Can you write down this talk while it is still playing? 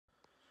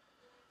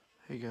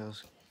Hey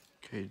guys,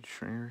 Cade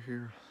Schranger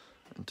here,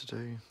 and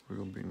today we're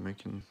going to be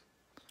making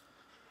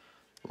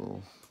a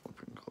little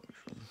weapon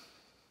collection.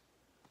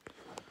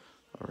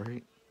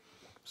 Alright,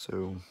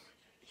 so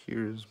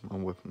here's my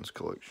weapons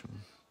collection.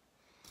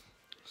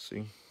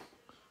 See?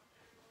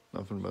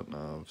 Nothing but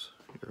knives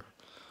here.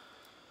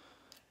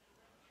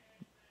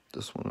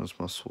 This one is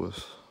my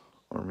Swiss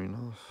Army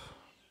knife.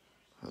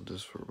 Had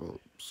this for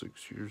about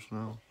 6 years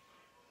now.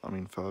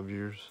 5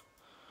 years.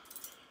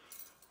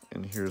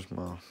 And here's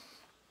my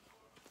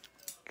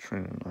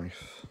training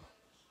knife,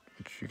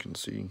 which you can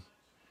see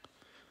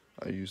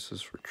I use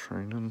this for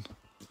training.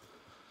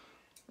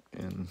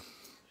 And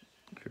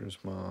here's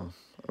my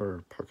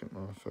pocket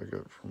knife I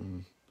got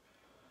from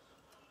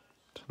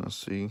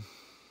Tennessee,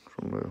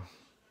 from the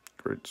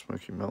Great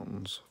Smoky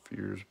Mountains a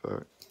few years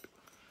back.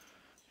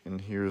 And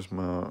here's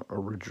my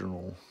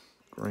original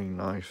green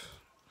knife.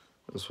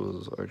 This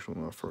was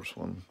actually my first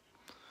one.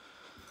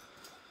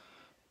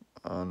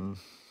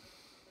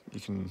 You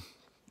can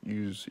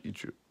use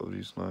each of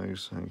these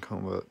knives in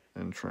combat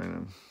and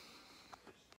training.